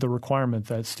is the requirement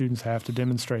that students have to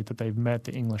demonstrate that they've met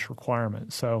the English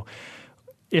requirement. So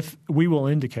if we will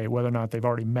indicate whether or not they've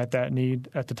already met that need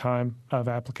at the time of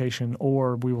application,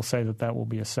 or we will say that will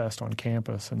be assessed on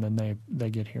campus, and then they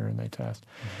get here and they test.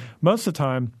 Mm-hmm. Most of the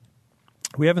time,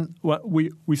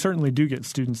 we certainly do get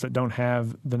students that don't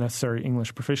have the necessary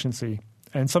English proficiency,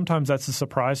 and sometimes that's a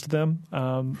surprise to them.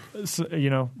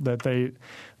 That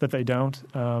they don't.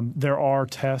 There are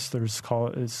tests. There's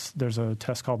a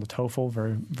test called the TOEFL,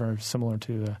 very very similar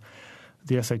to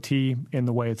the SAT in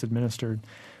the way it's administered.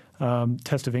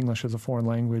 Test of English as a foreign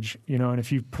language, and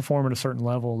if you perform at a certain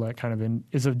level, that kind of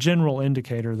is a general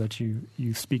indicator that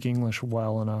you speak English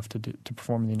well enough to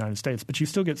perform in the United States. But you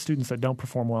still get students that don't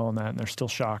perform well in that, and they're still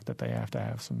shocked that they have to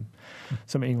have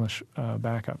some English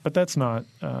backup. But that's not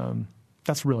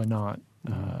that's really not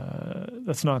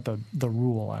that's not the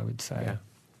rule, I would say. Yeah.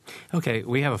 Okay,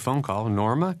 we have a phone call.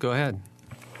 Norma, go ahead.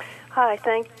 Hi,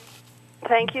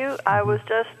 thank you. I was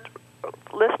just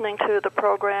listening to the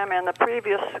program and the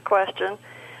previous question.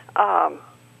 I'm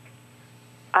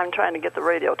trying to get the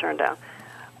radio turned down.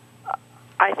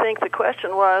 I think the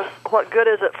question was, what good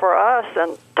is it for us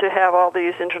and to have all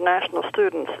these international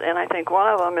students? And I think one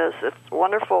of them is it's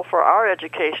wonderful for our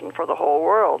education for the whole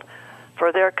world,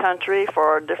 for their country,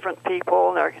 for different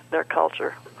people and their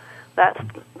culture. That's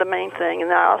the main thing.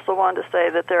 And I also wanted to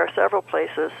say that there are several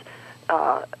places,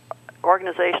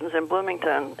 organizations in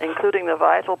Bloomington, including the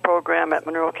Vital program at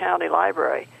Monroe County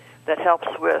Library, that helps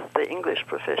with the English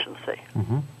proficiency.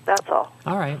 Mm-hmm. That's all.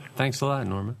 All right. Thanks a lot,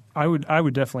 Norma. I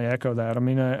would definitely echo that. I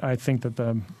mean, I think that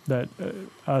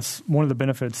one of the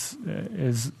benefits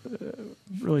is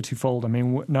really twofold. I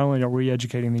mean, not only are we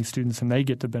educating these students and they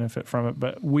get to benefit from it,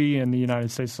 but we in the United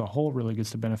States as a whole really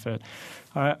gets to benefit.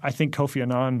 I think Kofi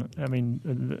Annan,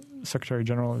 the Secretary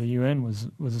General of the UN, was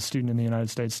a student in the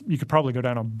United States. You could probably go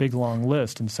down a big long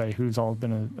list and say who's all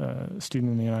been a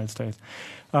student in the United States.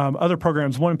 Other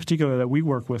programs, one in particular that we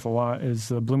work with a lot is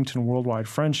the Bloomington Worldwide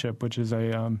Friendship, which is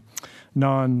a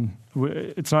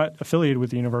it's not affiliated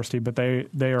with the university, but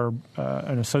they are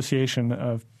an association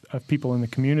of people in the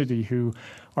community who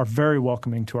are very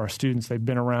welcoming to our students. They've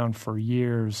been around for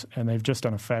years, and they've just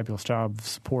done a fabulous job of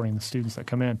supporting the students that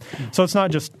come in. So it's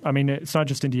not just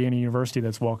Indiana University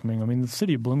that's welcoming. I mean, the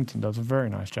city of Bloomington does a very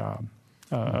nice job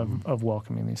of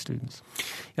welcoming these students.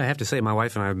 Yeah, I have to say, my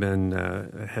wife and I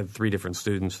have had 3 different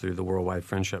students through the Worldwide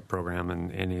Friendship Program,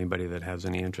 and anybody that has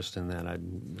any interest in that,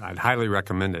 I'd highly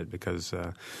recommend it because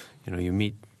you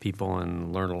meet people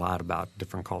and learn a lot about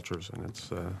different cultures, and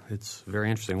it's very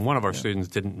interesting. One of our students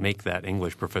didn't make that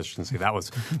English proficiency. That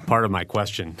was part of my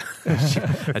question.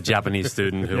 A Japanese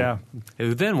student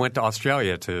who then went to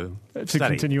Australia to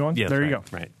study. Continue on? Yes, there you go.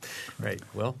 Right.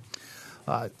 Well,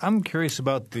 I'm curious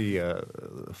about the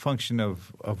function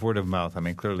of word of mouth. I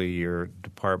mean, clearly your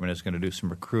department is going to do some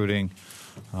recruiting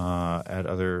in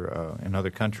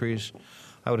other countries.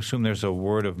 I would assume there's a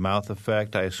word of mouth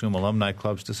effect. I assume alumni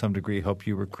clubs to some degree help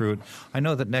you recruit. I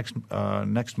know that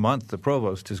next month the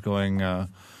provost is going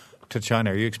to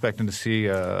China. Are you expecting to see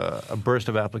a burst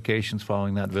of applications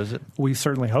following that visit? We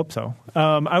certainly hope so.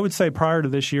 I would say prior to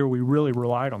this year, we really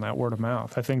relied on that word of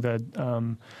mouth. I think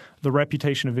that the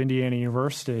reputation of Indiana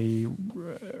University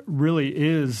really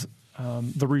is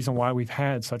the reason why we've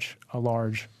had such a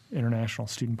large international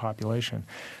student population.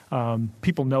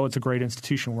 People know it's a great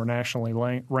institution. We're nationally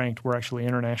ranked. We're actually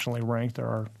internationally ranked. There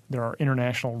are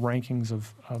international rankings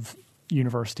of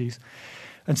universities.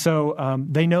 And so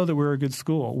they know that we're a good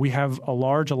school. We have a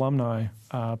large alumni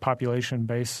population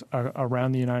base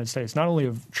around the United States, not only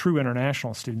of true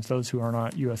international students, those who are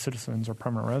not U.S. citizens or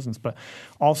permanent residents, but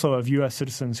also of U.S.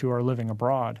 citizens who are living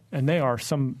abroad. And they are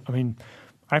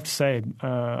I have to say,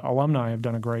 alumni have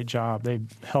done a great job. They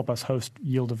help us host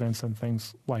yield events and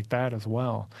things like that as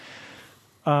well.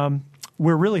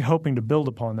 We're really hoping to build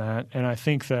upon that, and I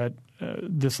think that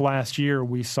this last year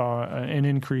we saw an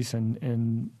increase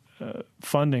in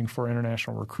funding for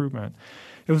international recruitment.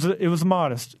 It was a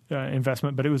modest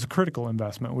investment, but it was a critical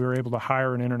investment. We were able to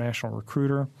hire an international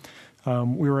recruiter.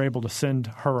 We were able to send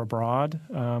her abroad.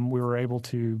 We were able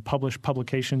to publish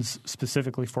publications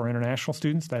specifically for international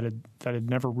students that had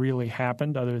never really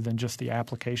happened other than just the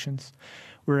applications.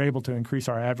 We were able to increase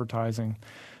our advertising.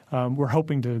 We're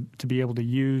hoping to be able to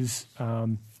use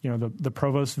the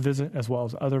provost visit as well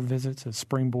as other visits as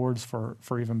springboards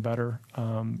for even better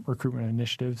recruitment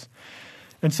initiatives.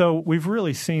 And so we've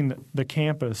really seen the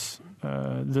campus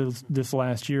this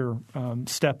last year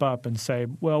step up and say,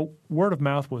 well, word of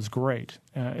mouth was great.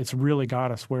 It's really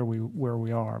got us where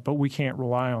we are, but we can't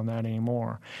rely on that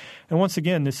anymore. And once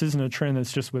again, this isn't a trend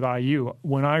that's just with IU.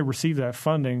 When I received that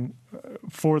funding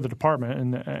for the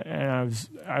department and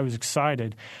I was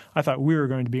excited, I thought we were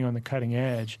going to be on the cutting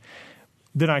edge.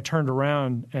 Then I turned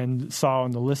around and saw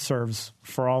on the listservs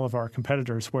for all of our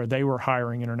competitors where they were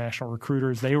hiring international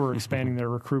recruiters. They were expanding their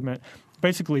recruitment.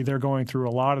 Basically, they're going through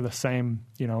a lot of the same,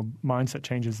 mindset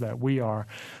changes that we are.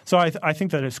 So I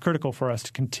think that it's critical for us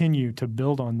to continue to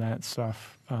build on that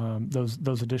stuff,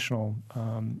 those additional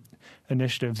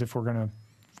initiatives if we're going to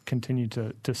continue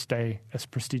to stay as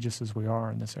prestigious as we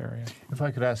are in this area. If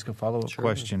I could ask a follow-up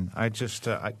question. I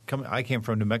came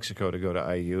from New Mexico to go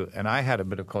to IU, and I had a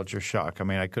bit of culture shock. I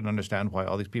mean, I couldn't understand why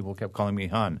all these people kept calling me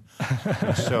Hun.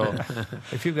 So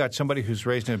if you've got somebody who's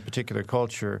raised in a particular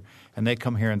culture and they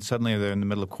come here and suddenly they're in the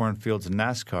middle of cornfields and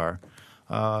NASCAR,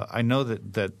 I know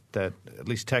that at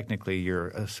least technically your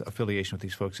affiliation with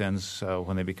these folks ends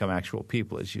when they become actual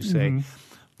people, as you say. Mm-hmm.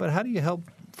 But how do you help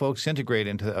folks integrate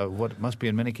into what must be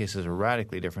in many cases a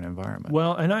radically different environment?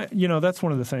 Well, and that's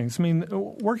one of the things. I mean,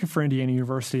 working for Indiana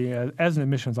University as an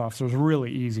admissions officer is a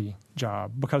really easy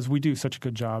job because we do such a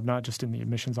good job, not just in the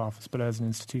admissions office, but as an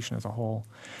institution as a whole.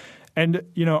 And,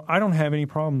 I don't have any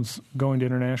problems going to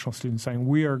international students saying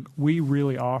we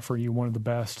really offer you one of the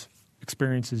best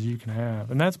experiences you can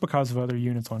have. And that's because of other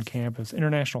units on campus.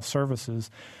 International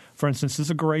Services, for instance, does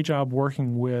a great job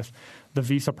working with the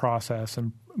visa process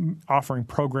and offering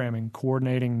programming,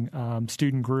 coordinating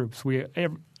student groups. We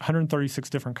have 136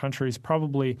 different countries.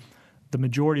 Probably the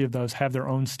majority of those have their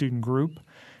own student group,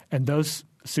 and those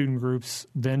student groups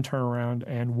then turn around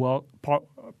and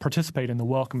participate in the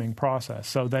welcoming process.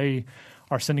 So they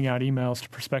are sending out emails to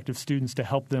prospective students to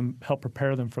help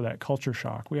prepare them for that culture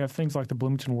shock. We have things like the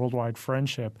Bloomington Worldwide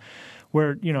Friendship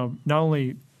where, not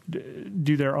only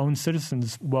do their own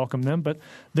citizens welcome them, but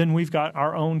then we've got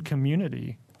our own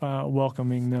community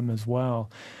welcoming them as well.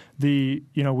 We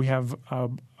have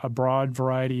a broad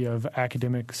variety of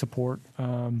academic support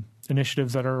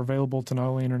initiatives that are available to not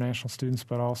only international students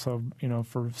but also,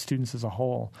 for students as a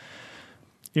whole.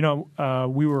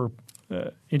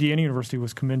 Indiana University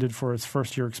was commended for its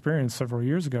first-year experience several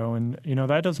years ago, and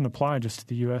that doesn't apply just to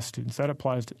the U.S. students. That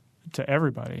applies to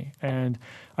everybody. And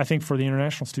I think for the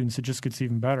international students, it just gets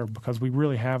even better because we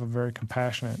really have a very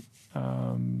compassionate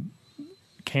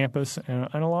campus and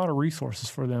a lot of resources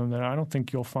for them that I don't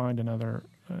think you'll find in other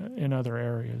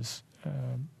areas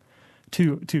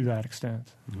to that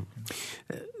extent.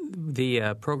 Mm-hmm.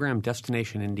 The program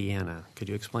Destination Indiana, could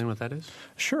you explain what that is?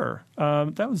 Sure.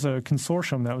 That was a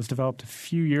consortium that was developed a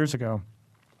few years ago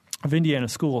of Indiana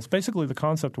schools. Basically, the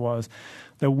concept was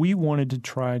that we wanted to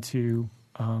try to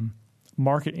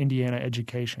market Indiana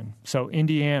education. So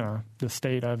Indiana, the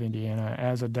state of Indiana,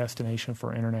 as a destination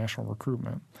for international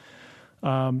recruitment.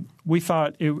 We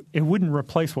thought it wouldn't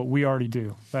replace what we already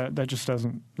do. That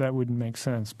wouldn't make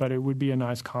sense. But it would be a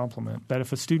nice complement. That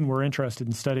if a student were interested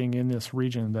in studying in this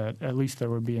region, that at least there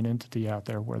would be an entity out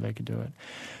there where they could do it.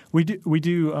 We do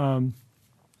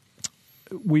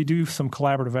some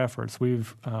collaborative efforts.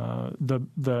 We've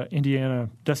the Indiana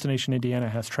Destination Indiana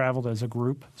has traveled as a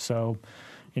group. So,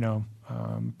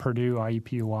 Purdue,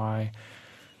 IUPUI,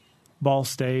 Ball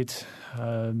State.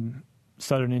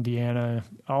 Southern Indiana,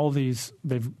 all of these,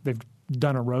 they've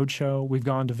done a road show. We've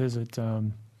gone to visit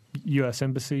U.S.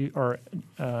 embassy or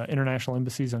international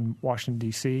embassies in Washington,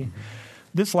 D.C. Mm-hmm.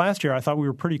 This last year, I thought we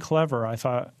were pretty clever. I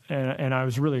thought, and I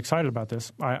was really excited about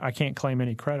this. I can't claim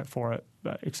any credit for it,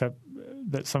 except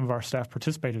that some of our staff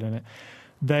participated in it.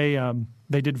 They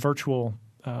did virtual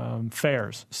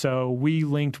fairs. So we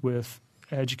linked with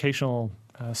educational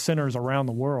centers around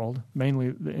the world,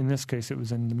 mainly in this case it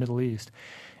was in the Middle East.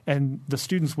 And the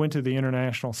students went to the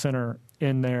international center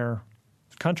in their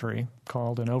country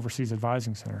called an Overseas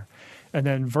Advising Center. And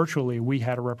then virtually we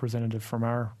had a representative from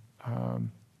our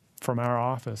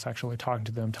office actually talking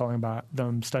to them, telling about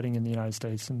them studying in the United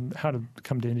States and how to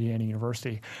come to Indiana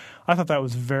University. I thought that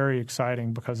was very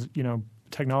exciting because,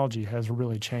 technology has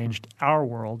really changed our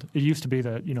world. It used to be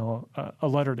that, a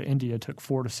letter to India took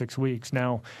 4 to 6 weeks.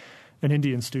 Now an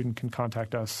Indian student can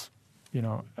contact us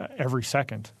every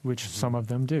second, which some of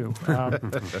them do.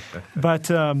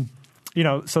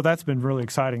 So that's been really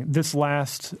exciting. This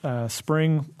last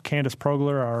spring, Candace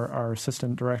Progler, our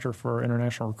assistant director for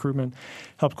international recruitment,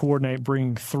 helped coordinate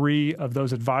bringing 3 of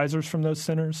those advisors from those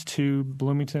centers to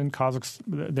Bloomington,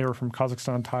 Kazakhstan. They were from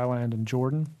Kazakhstan, Thailand, and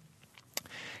Jordan.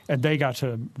 And they got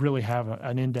to really have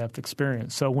an in-depth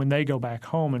experience. So when they go back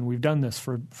home, and we've done this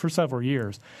for several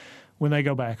years, when they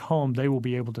go back home, they will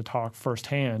be able to talk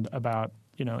firsthand about,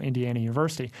 Indiana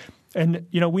University. And,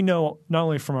 we know not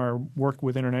only from our work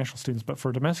with international students, but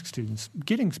for domestic students,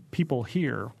 getting people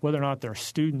here, whether or not they're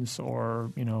students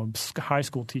or, high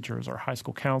school teachers or high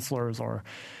school counselors or,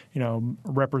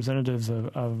 representatives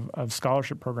of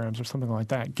scholarship programs or something like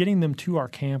that, getting them to our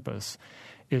campus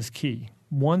is key.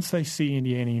 Once they see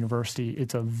Indiana University,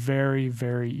 it's a very,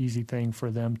 very easy thing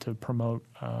for them to promote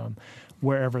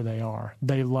wherever they are.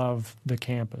 They love the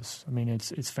campus. I mean,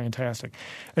 it's fantastic.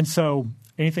 And so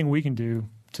anything we can do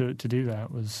to do that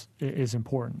is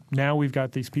important. Now we've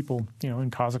got these people,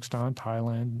 in Kazakhstan,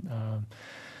 Thailand,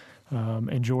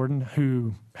 and Jordan,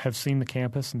 who have seen the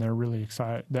campus, and they're really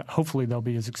excited. Hopefully they'll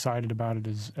be as excited about it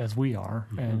as we are,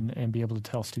 and be able to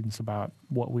tell students about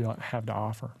what we have to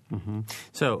offer.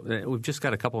 So we've just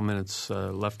got a couple of minutes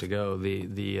left to go.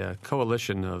 The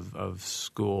coalition of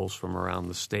schools from around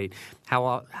the state,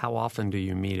 how often do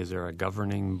you meet? Is there a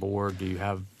governing board? Do you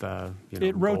have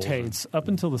it rotates. Up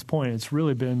until this point, it's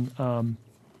really been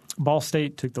Ball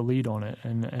State took the lead on it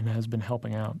and has been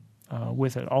helping out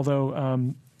with it.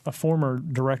 Although a former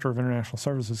director of international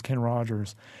services, Ken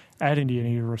Rogers, at Indiana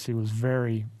University was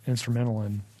very instrumental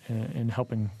in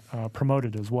helping promote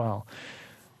it as well.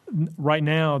 Right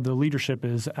now, the leadership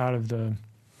is out of the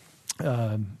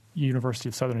University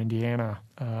of Southern Indiana,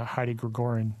 Heidi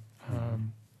Gregorian,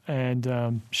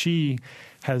 and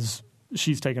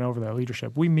she's taken over that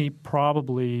leadership. We meet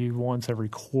probably once every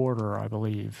quarter, I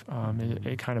believe.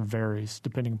 It kind of varies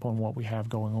depending upon what we have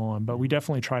going on, but we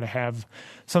definitely try to have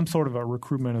some sort of a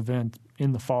recruitment event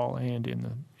in the fall and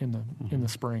in the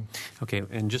spring. Okay,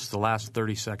 and just the last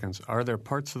 30 seconds, are there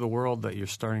parts of the world that you're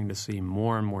starting to see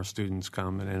more and more students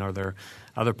come, and are there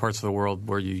other parts of the world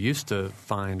where you used to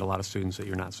find a lot of students that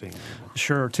you're not seeing anymore?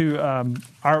 Sure.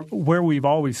 Where we've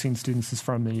always seen students is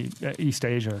from the East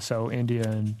Asia, so India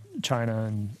and China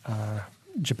and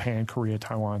Japan, Korea,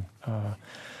 Taiwan,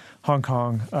 Hong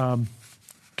Kong.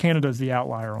 Canada's the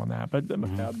outlier on that, but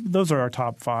those are our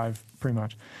top 5 pretty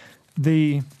much.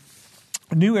 The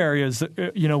new areas,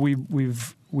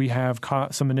 we have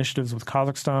some initiatives with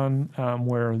Kazakhstan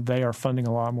where they are funding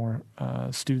a lot more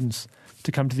students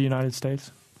to come to the United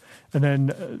States. And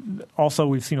then also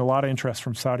we've seen a lot of interest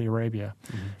from Saudi Arabia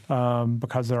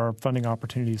because there are funding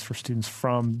opportunities for students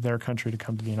from their country to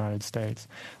come to the United States.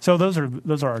 So those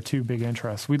are our 2 big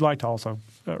interests. We'd like to also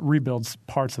rebuild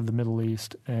parts of the Middle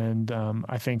East, and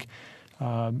I think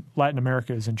Latin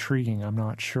America is intriguing. I'm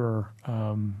not sure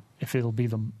if it'll be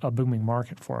a booming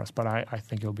market for us, but I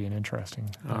think it'll be an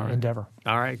interesting endeavor.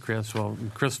 All right, Chris. Well,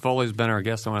 Chris Foley's been our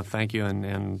guest. I want to thank you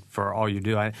and for all you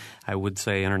do. I would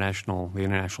say the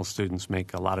international students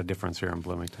make a lot of difference here in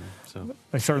Bloomington. So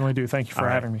they certainly do. Thank you for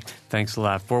having me. Thanks a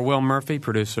lot. For Will Murphy,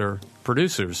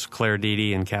 producers Claire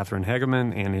Deedy and Catherine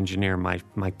Hegeman, and engineer Mike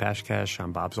Pashkash,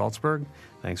 I'm Bob Zaltsberg.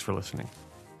 Thanks for listening.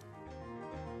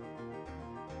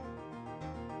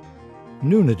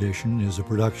 Noon Edition is a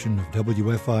production of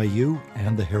WFIU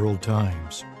and the Herald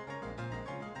Times.